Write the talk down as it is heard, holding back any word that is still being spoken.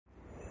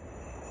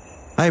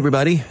Hi,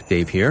 everybody.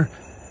 Dave here.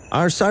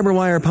 Our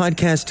CyberWire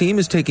podcast team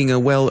is taking a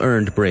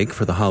well-earned break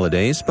for the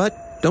holidays,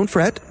 but don't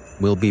fret.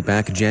 We'll be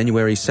back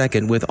January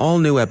 2nd with all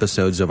new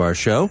episodes of our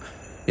show.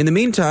 In the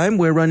meantime,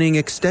 we're running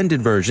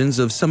extended versions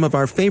of some of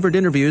our favorite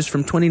interviews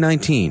from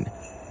 2019.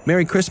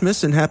 Merry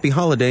Christmas and happy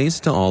holidays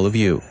to all of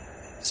you.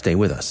 Stay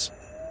with us.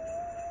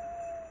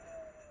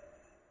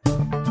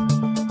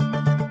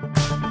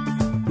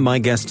 My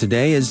guest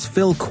today is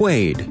Phil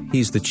Quade.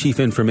 He's the Chief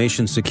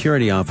Information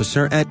Security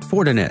Officer at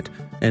Fortinet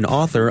and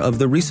author of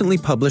the recently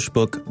published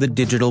book, The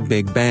Digital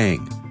Big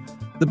Bang.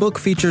 The book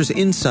features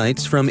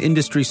insights from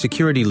industry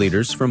security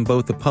leaders from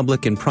both the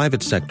public and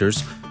private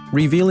sectors,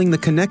 revealing the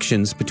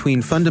connections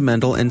between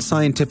fundamental and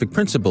scientific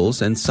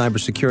principles and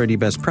cybersecurity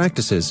best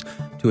practices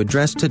to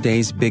address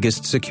today's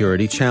biggest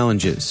security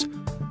challenges.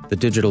 The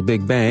Digital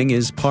Big Bang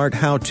is part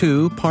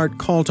how-to, part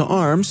call to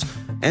arms,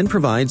 and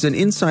provides an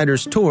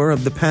insider's tour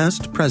of the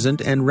past,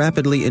 present, and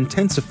rapidly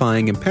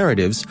intensifying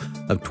imperatives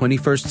of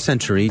 21st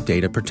century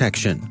data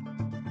protection.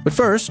 But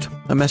first,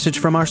 a message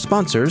from our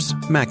sponsors,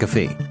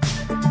 McAfee.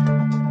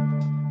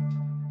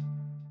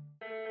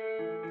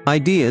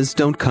 Ideas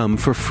don't come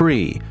for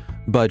free.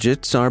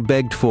 Budgets are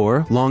begged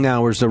for, long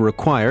hours are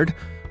required,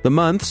 the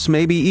months,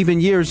 maybe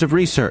even years of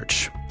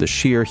research, the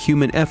sheer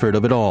human effort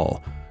of it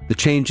all, the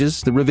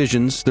changes, the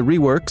revisions, the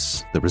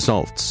reworks, the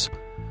results.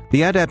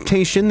 The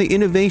adaptation, the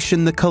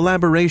innovation, the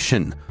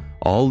collaboration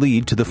all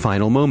lead to the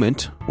final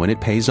moment when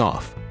it pays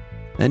off.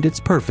 And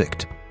it's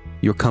perfect.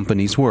 Your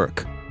company's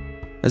work.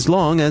 As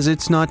long as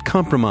it's not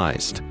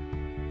compromised.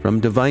 From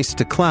device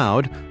to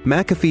cloud,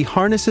 McAfee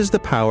harnesses the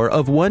power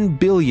of 1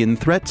 billion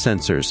threat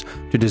sensors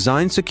to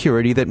design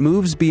security that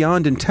moves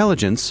beyond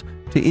intelligence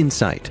to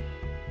insight.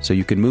 So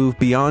you can move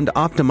beyond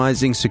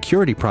optimizing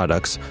security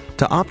products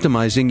to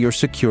optimizing your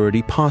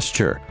security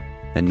posture.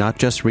 And not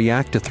just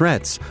react to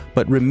threats,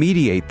 but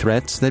remediate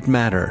threats that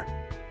matter.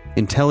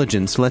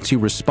 Intelligence lets you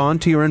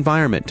respond to your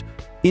environment.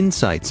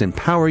 Insights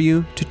empower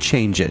you to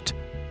change it.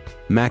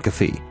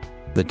 McAfee,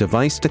 the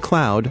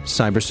device-to-cloud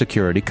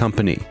cybersecurity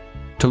company.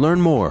 To learn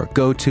more,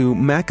 go to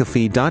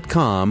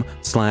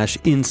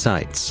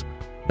mcafee.com/insights.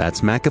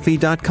 That's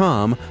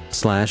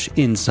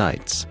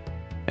mcafee.com/insights.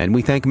 And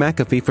we thank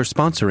McAfee for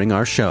sponsoring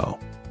our show.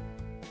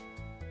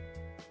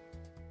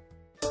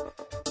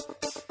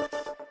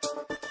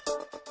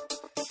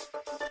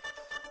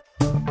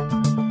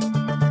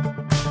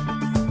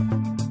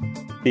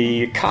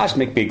 The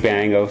cosmic Big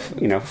Bang of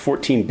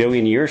 14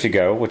 billion years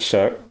ago, which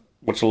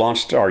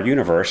launched our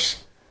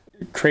universe,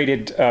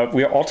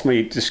 we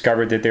ultimately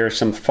discovered that there are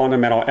some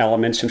fundamental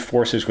elements and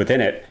forces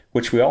within it,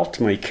 which we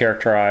ultimately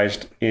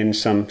characterized in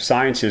some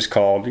sciences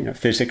called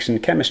physics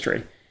and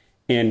chemistry.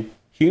 And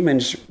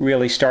humans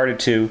really started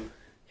to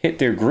hit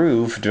their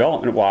groove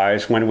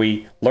development-wise when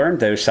we learned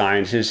those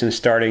sciences and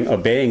starting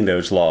obeying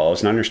those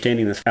laws and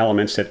understanding the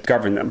elements that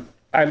govern them.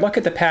 I look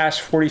at the past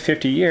 40,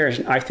 50 years,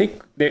 and I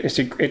think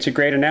it's a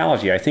great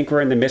analogy. I think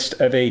we're in the midst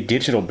of a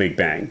digital Big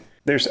Bang.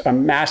 There's a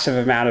massive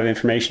amount of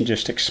information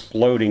just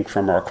exploding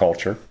from our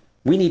culture.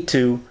 We need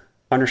to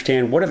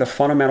understand what are the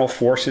fundamental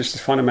forces, the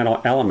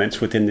fundamental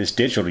elements within this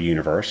digital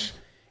universe,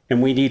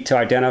 and we need to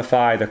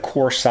identify the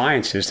core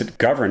sciences that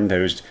govern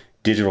those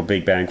digital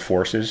Big Bang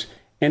forces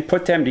and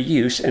put them to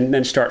use and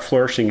then start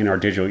flourishing in our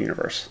digital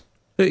universe.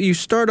 You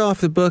start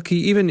off the book,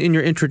 even in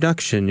your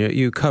introduction,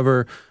 you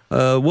cover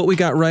what we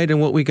got right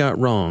and what we got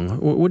wrong.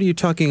 What are you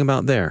talking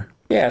about there?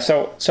 Yeah,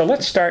 so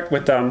let's start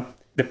with the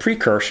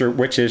precursor,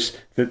 which is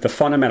the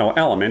fundamental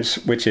elements,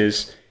 which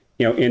is,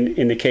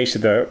 in the case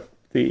of the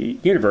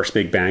universe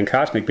Big Bang,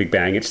 cosmic Big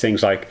Bang, it's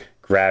things like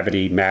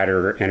gravity,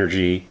 matter,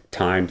 energy,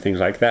 time, things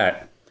like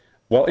that.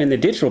 Well, in the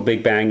digital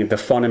Big Bang, the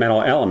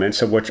fundamental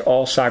elements of which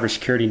all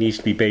cybersecurity needs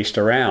to be based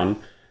around,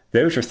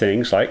 those are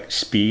things like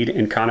speed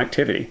and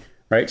connectivity,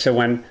 right? So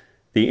when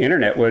the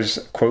internet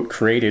was, quote,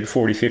 created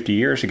 40, 50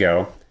 years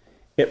ago,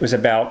 it was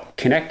about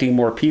connecting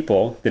more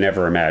people than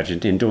ever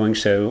imagined, and doing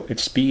so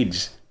at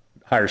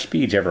higher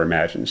speeds ever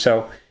imagined.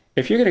 So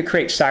if you're going to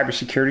create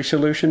cybersecurity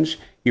solutions,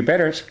 you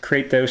better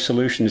create those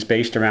solutions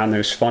based around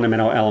those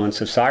fundamental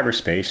elements of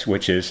cyberspace,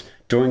 which is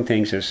doing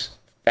things as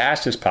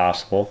fast as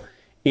possible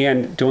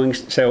and doing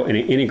so in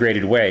an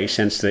integrated way,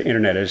 since the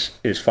internet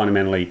is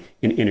fundamentally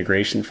an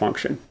integration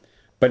function.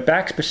 But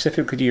back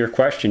specifically to your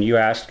question, you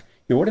asked,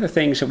 what are the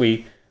things that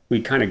we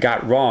kind of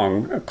got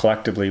wrong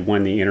collectively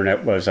when the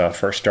internet was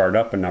first started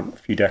up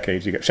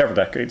several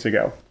decades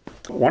ago.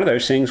 One of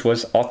those things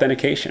was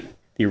authentication.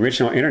 The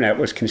original internet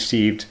was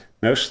conceived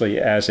mostly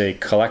as a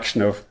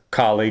collection of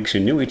colleagues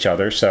who knew each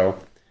other, so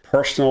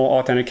personal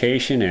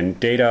authentication and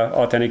data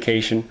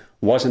authentication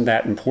wasn't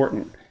that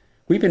important.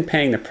 We've been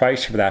paying the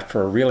price for that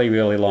for a really,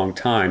 really long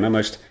time.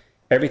 Almost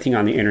everything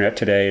on the internet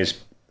today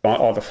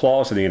all the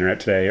flaws of the internet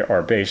today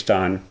are based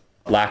on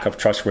lack of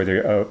trustworthy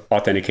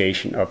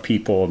authentication of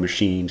people, of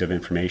machines, of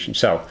information.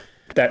 So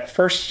that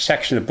first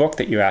section of the book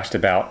that you asked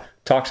about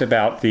talks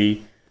about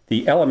the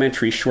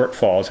elementary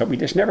shortfalls that we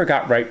just never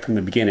got right from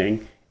the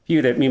beginning. A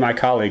few that me and my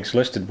colleagues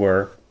listed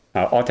were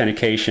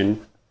authentication,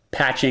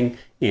 patching,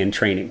 and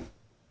training.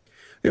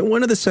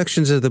 One of the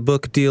sections of the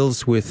book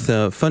deals with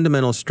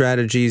fundamental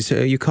strategies.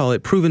 You call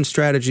it proven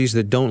strategies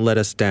that don't let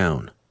us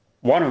down.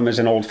 One of them is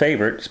an old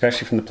favorite,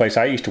 especially from the place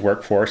I used to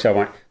work for.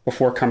 So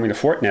before coming to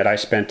Fortinet, I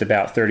spent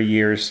about 30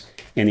 years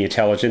in the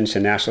intelligence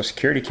and national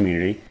security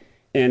community.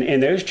 And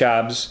in those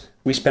jobs,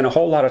 we spent a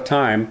whole lot of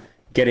time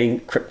getting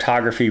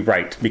cryptography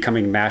right,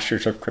 becoming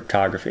masters of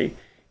cryptography.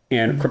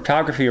 And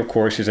cryptography, of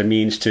course, is a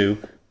means to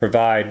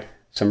provide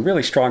some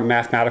really strong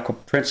mathematical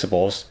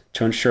principles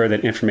to ensure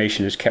that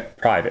information is kept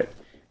private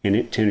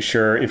and to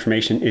ensure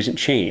information isn't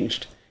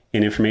changed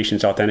and information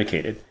is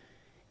authenticated.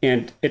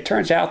 And it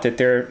turns out that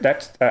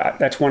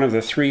that's one of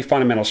the three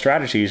fundamental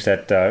strategies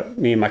that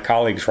me and my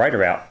colleagues write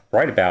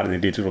about in the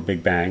Digital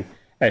Big Bang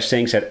as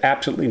things that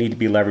absolutely need to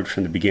be leveraged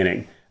from the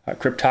beginning.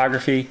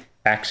 Cryptography,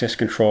 access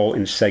control,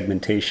 and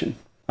segmentation.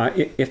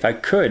 If I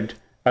could,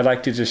 I'd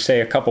like to just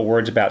say a couple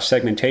words about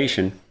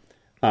segmentation.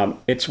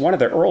 It's one of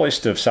the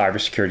earliest of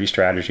cybersecurity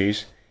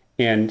strategies,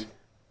 and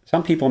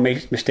some people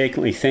may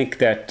mistakenly think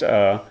that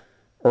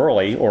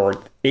early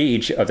or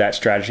age of that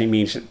strategy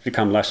means it's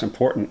become less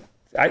important.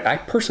 I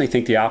personally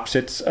think the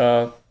opposite's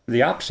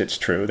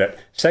true, that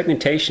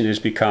segmentation has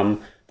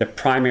become the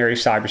primary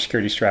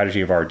cybersecurity strategy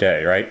of our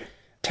day, right?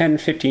 10,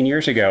 15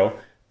 years ago,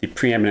 the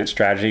preeminent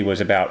strategy was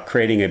about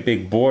creating a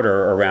big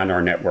border around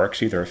our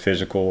networks, either a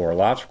physical or a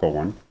logical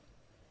one,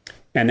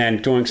 and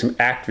then doing some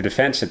active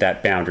defense at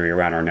that boundary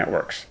around our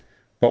networks.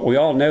 But we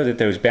all know that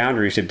those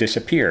boundaries have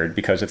disappeared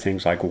because of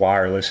things like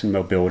wireless and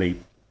mobility.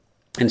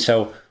 And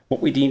so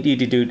what we need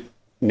to do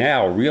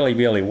now really,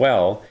 really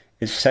well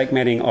is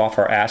segmenting off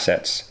our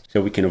assets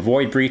so we can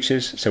avoid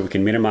breaches, so we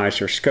can minimize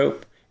their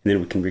scope, and then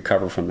we can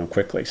recover from them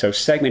quickly. So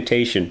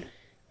segmentation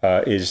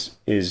is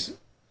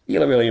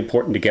really, really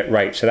important to get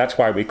right. So that's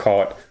why we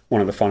call it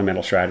one of the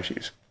fundamental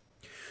strategies.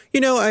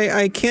 You know,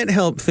 I can't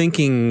help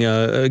thinking,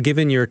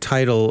 given your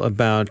title,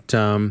 about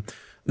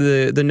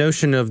the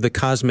notion of the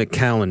cosmic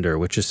calendar,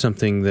 which is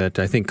something that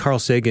I think Carl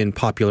Sagan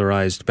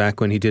popularized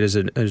back when he did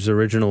his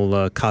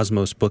original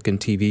Cosmos book and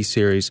TV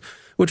series,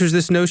 which was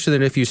this notion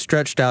that if you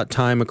stretched out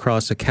time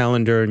across a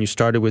calendar and you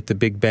started with the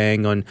Big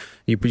Bang on,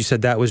 you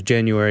said that was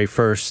January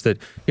 1st, that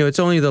it's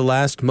only the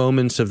last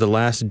moments of the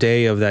last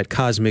day of that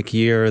cosmic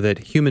year that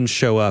humans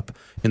show up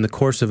in the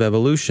course of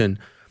evolution.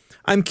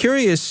 I'm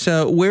curious,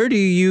 where do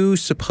you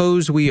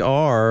suppose we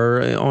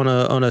are on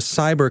a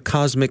cyber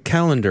cosmic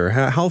calendar?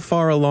 How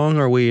far along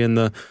are we in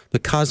the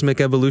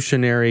cosmic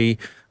evolutionary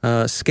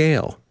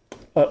scale?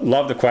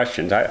 Love the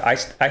questions. I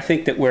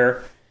think that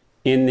we're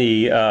in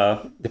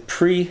the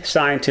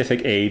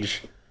pre-scientific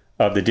age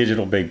of the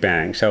digital Big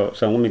Bang. So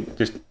let me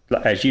just,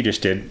 as you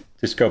just did,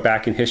 just go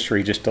back in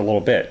history just a little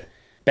bit.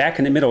 Back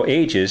in the Middle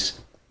Ages,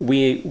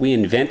 we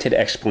invented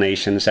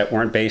explanations that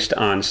weren't based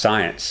on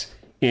science.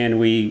 And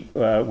we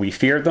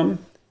feared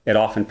them. It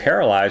often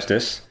paralyzed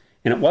us.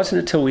 And it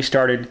wasn't until we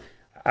started,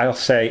 I'll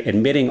say,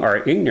 admitting our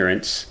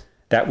ignorance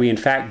that we in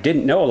fact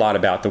didn't know a lot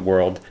about the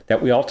world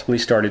that we ultimately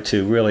started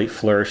to really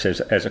flourish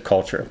as a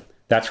culture.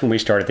 That's when we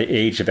started the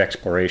age of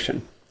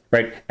exploration,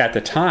 right? At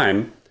the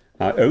time,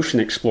 ocean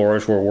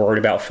explorers were worried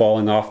about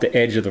falling off the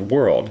edge of the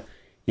world.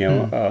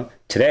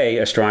 Today,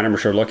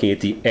 astronomers are looking at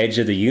the edge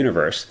of the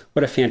universe.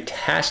 What a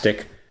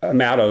fantastic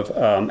amount of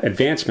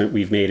advancement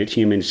we've made as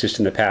humans just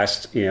in the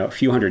past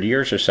few hundred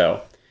years or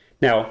so.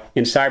 Now,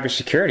 in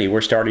cybersecurity,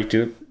 we're starting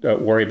to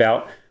worry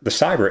about the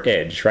cyber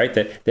edge, right?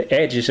 The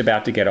edge is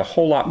about to get a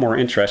whole lot more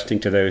interesting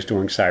to those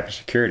doing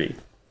cybersecurity.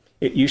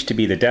 It used to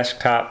be the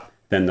desktop,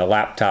 then the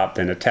laptop,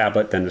 then the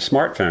tablet, then the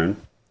smartphone.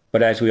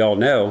 But as we all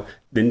know,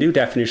 the new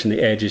definition of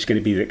the edge is going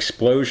to be the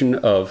explosion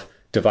of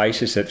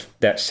devices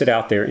that sit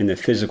out there in the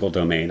physical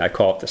domain. I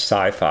call it the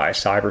sci-fi,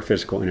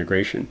 cyber-physical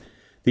integration.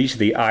 These are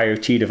the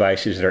IoT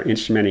devices that are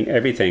instrumenting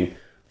everything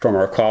from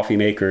our coffee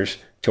makers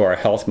to our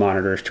health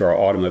monitors to our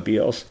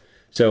automobiles.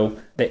 So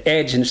the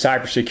edge in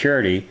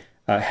cybersecurity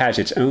has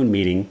its own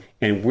meaning,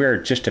 and we're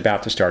just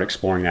about to start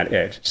exploring that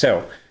edge.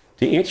 So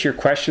to answer your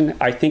question,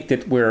 I think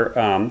that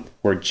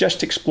we're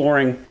just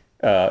exploring,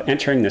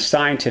 entering the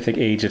scientific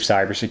age of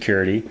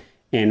cybersecurity,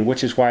 and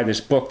which is why this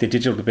book, The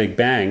Digital Big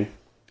Bang,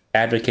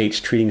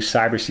 advocates treating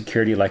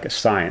cybersecurity like a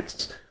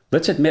science.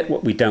 Let's admit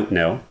what we don't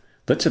know.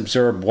 Let's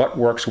observe what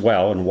works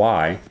well and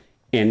why,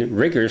 and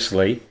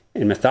rigorously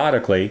and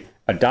methodically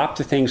adopt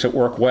the things that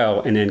work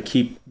well and then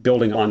keep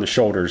building on the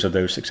shoulders of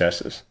those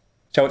successes.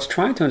 So it's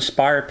trying to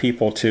inspire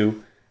people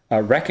to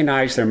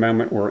recognize their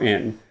moment we're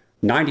in.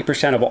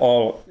 90% of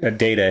all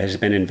data has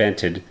been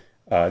invented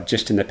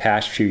just in the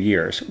past few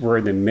years. We're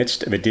in the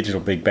midst of a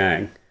digital Big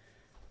Bang.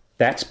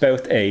 That's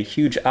both a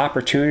huge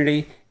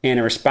opportunity and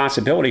a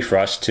responsibility for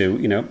us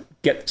to,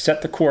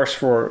 set the course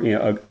for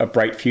a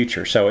bright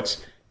future. So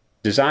it's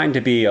designed to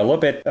be a little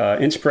bit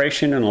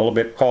inspiration and a little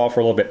bit call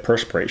for a little bit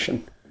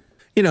perspiration.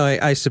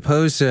 I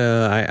suppose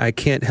I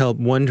can't help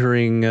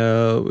wondering,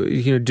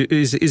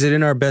 is it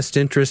in our best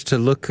interest to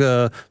look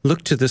to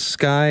the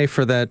sky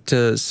for that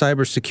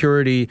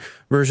cybersecurity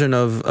version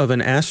of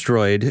an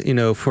asteroid,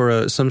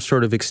 for some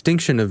sort of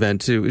extinction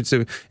event? Is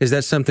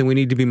that something we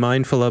need to be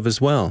mindful of as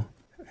well?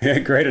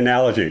 Great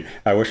analogy.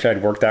 I wish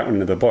I'd worked that one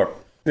into the book.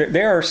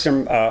 there are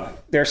some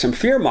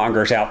fear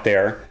mongers out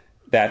there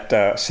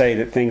that say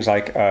that things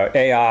like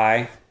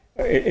AI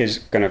is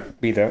going to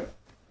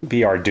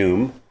be our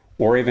doom,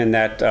 or even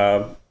that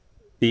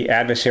the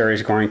adversary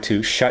is going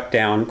to shut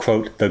down,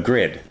 quote, the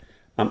grid.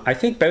 I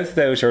think both of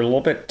those are a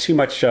little bit too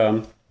much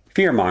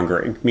fear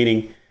mongering,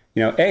 meaning,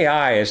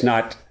 AI is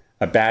not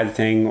a bad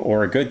thing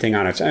or a good thing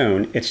on its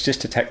own. It's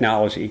just a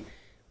technology.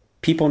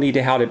 People need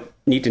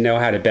to know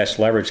how to best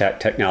leverage that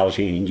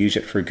technology and use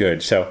it for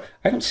good. So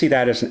I don't see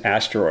that as an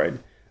asteroid.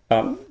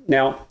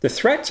 Now, the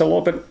threat's a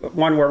little bit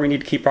one where we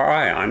need to keep our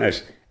eye on.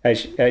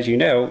 As you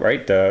know,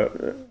 right,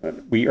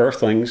 we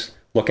Earthlings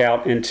look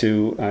out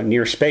into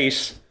near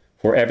space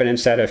for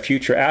evidence that an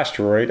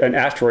asteroid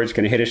is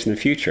going to hit us in the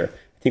future.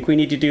 I think we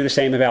need to do the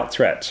same about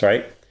threats,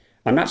 right?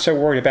 I'm not so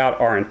worried about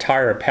our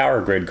entire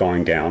power grid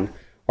going down.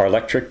 Our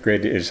electric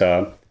grid is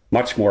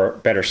much more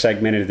better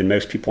segmented than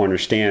most people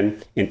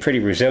understand and pretty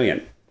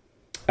resilient.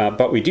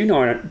 But we do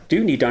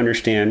need to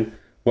understand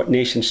what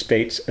nation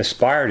states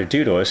aspire to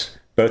do to us,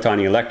 both on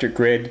the electric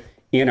grid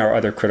and our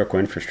other critical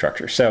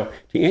infrastructure. So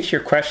to answer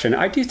your question,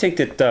 I do think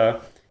that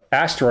the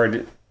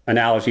asteroid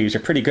analogy is a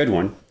pretty good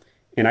one.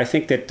 And I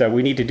think that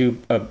we need to do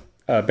a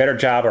better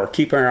job of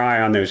keeping our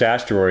eye on those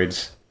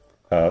asteroids,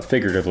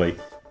 figuratively,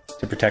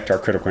 to protect our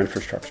critical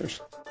infrastructures.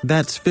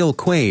 That's Phil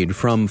Quade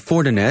from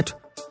Fortinet.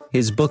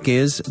 His book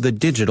is The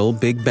Digital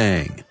Big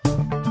Bang.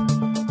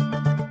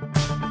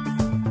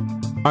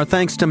 Our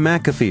thanks to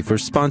McAfee for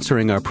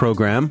sponsoring our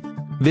program.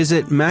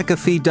 Visit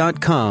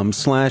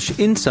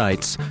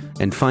McAfee.com/insights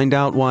and find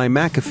out why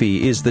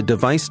McAfee is the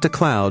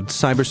device-to-cloud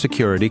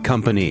cybersecurity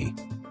company.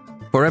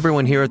 For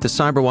everyone here at the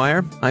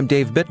CyberWire, I'm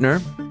Dave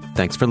Bittner.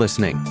 Thanks for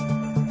listening.